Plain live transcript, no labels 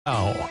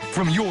Now,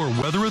 from your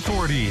Weather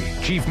Authority,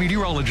 Chief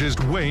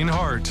Meteorologist Wayne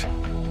Hart.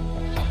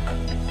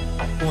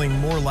 Feeling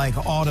more like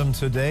autumn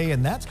today,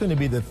 and that's going to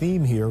be the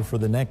theme here for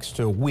the next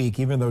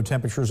week. Even though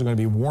temperatures are going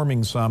to be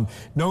warming some,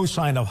 no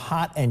sign of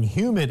hot and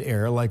humid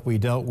air like we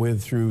dealt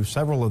with through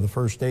several of the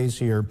first days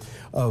here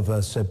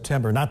of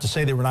September. Not to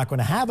say that we're not going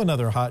to have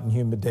another hot and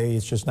humid day.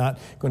 It's just not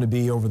going to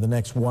be over the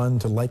next 1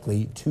 to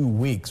likely 2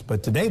 weeks.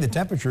 But today the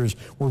temperatures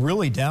were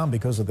really down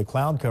because of the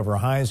cloud cover.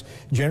 Highs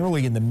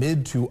generally in the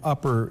mid to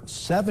upper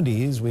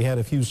 70s. We had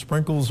a few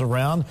sprinkles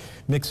around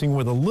mixing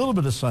with a little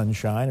bit of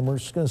sunshine, and we're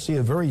just going to see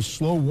a very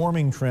slow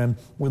warming trend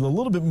with a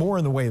little bit more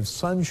in the way of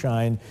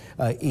sunshine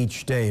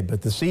each day.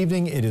 But this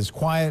evening it is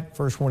quiet.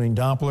 First warning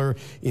Doppler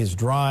is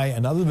dry,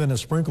 and other than a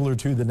sprinkle or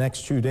two the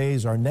next 2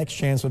 days, our next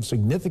chance of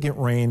significant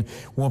rain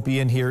won't be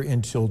in here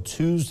until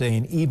Tuesday,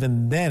 and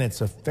even then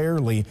it's a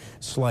fairly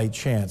slight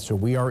chance. So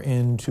we are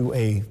into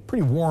a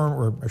pretty warm,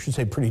 or I should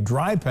say pretty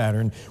dry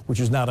pattern, which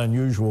is not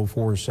unusual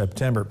for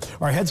September.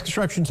 Our Heads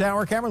Construction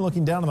Tower camera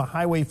looking down on the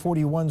Highway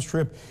 41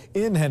 strip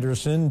in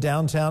Henderson,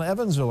 downtown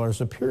Evansville. Our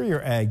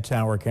Superior Ag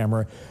Tower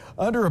camera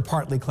under a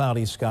partly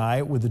cloudy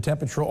sky with the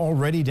temperature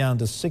already down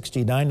to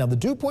 69. Now the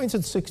dew point's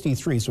at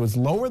 63, so it's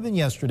lower than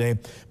yesterday,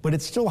 but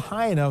it's still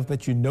high enough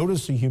that you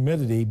notice the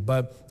humidity,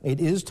 but it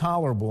is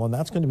tolerable, and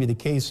that's going to be the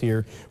case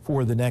here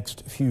for the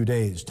next few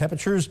days.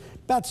 Temperatures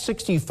about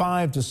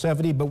 65 to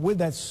 70, but with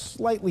that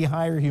slightly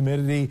higher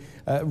humidity,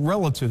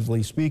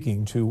 relatively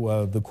speaking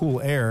to the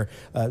cool air,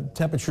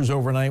 temperatures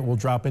overnight will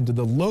drop into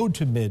the low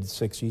to mid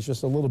 60s,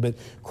 just a little bit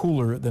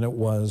cooler than it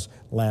was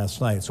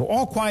last night. So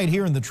all quiet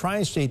here in the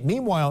tri-state.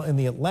 Meanwhile, in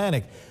the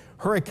Atlantic,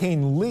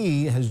 Hurricane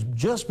Lee has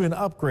just been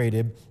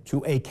upgraded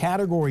to a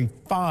Category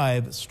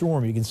 5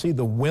 storm. You can see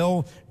the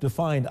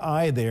well-defined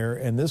eye there,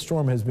 and this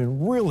storm has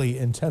been really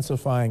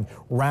intensifying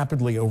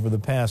rapidly over the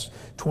past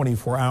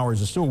 24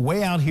 hours. It's still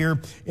way out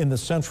here in the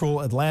central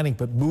Atlantic,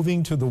 but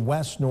moving to the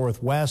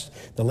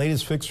west-northwest. The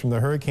latest fix from the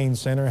Hurricane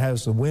Center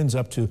has the winds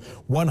up to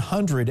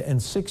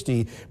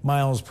 160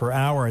 miles per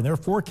hour, and they're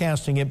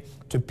forecasting it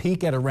to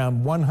peak at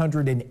around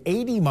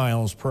 180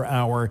 miles per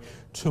hour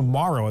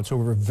tomorrow. It's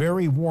over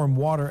very warm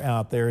water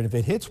out there, and if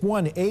it hits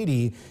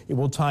 180, it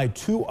will tie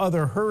 2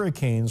 other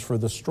hurricanes for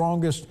the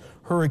strongest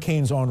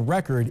hurricanes on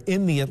record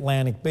in the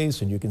Atlantic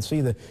Basin. You can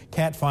see the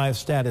Cat 5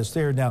 status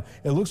there. Now,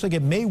 it looks like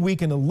it may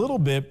weaken a little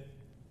bit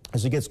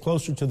as it gets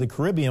closer to the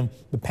Caribbean,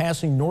 but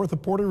passing north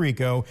of Puerto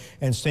Rico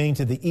and staying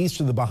to the east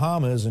of the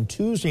Bahamas. And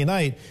Tuesday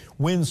night,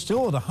 winds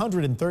still at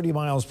 130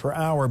 miles per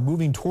hour,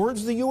 moving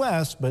towards the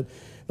U.S., but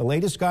the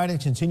latest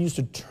guidance continues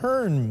to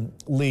turn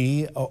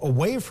Lee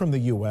away from the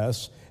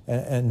U.S.,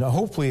 and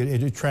hopefully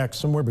it attracts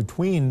somewhere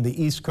between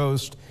the East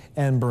Coast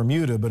and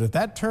Bermuda. But if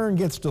that turn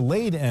gets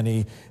delayed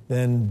any,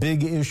 then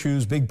big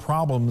issues, big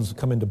problems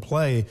come into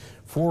play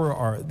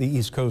for the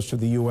East Coast of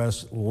the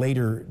U.S.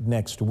 later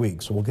next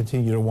week. So we'll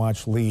continue to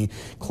watch Lee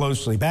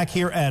closely. Back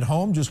here at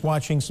home, just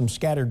watching some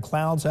scattered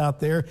clouds out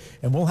there,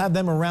 and we'll have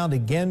them around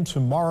again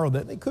tomorrow.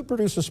 That they could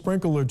produce a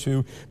sprinkle or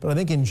two, but I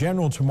think in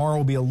general tomorrow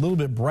will be a little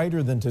bit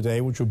brighter than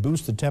today, which will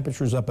boost the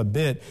temperatures up a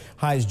bit.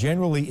 Highs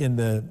generally in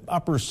the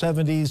upper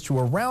 70s to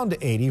around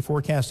 80,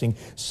 forecasting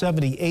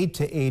 78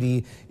 to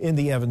 80 in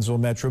the Evansville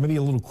metro. Maybe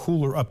a little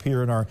cooler up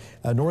here in our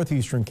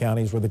northeastern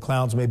counties where the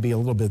clouds may be a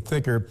little bit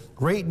thicker.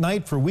 Great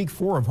night for week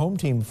 4 of Home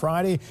Team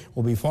Friday.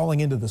 We'll be falling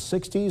into the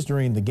 60s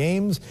during the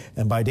games,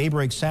 and by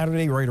daybreak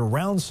Saturday, right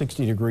around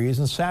 60 degrees.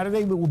 And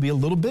Saturday it will be a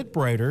little bit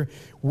brighter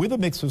with a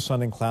mix of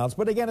sun and clouds,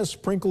 but again, a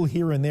sprinkle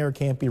here and there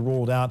can't be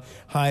ruled out.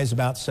 Highs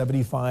about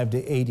 75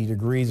 to 80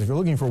 degrees. If you're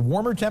looking for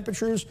warmer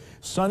temperatures,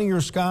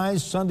 sunnier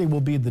skies, Sunday will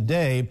be the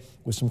day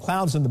with some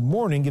clouds in the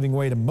morning giving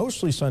way to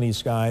mostly sunny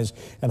skies,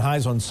 and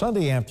highs on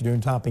Sunday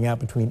afternoon topping out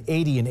between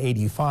 80 and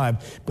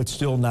 85, but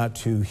still not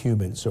too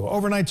humid. So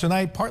overnight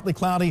tonight, partly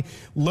cloudy,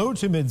 low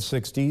to mid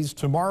 60s.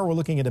 Tomorrow we're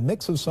looking at a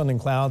mix of sun and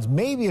clouds,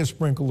 maybe a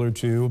sprinkle or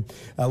two,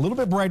 a little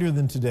bit brighter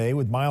than today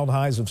with mild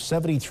highs of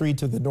 73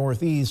 to the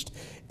northeast,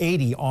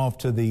 80 off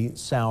to the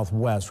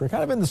southwest. We're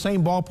kind of in the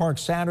same ballpark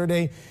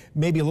Saturday,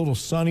 maybe a little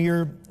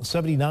sunnier,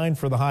 79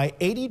 for the high,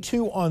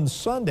 82 on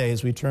Sunday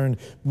as we turn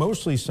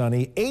mostly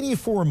sunny,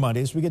 84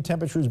 Monday as we get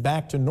temperatures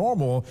back to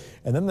normal,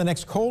 and then the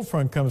next cold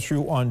front comes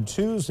through on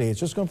Tuesday. It's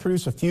just going to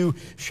produce a few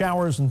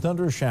showers and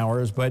thunder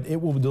showers, but it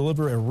will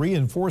deliver a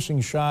reinforcing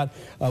shot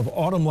of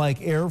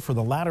autumn-like air for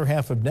the latter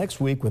half of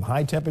next week with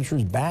high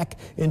temperatures back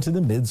into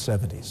the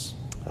mid-70s.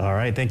 All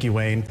right, thank you,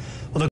 Wayne. Well,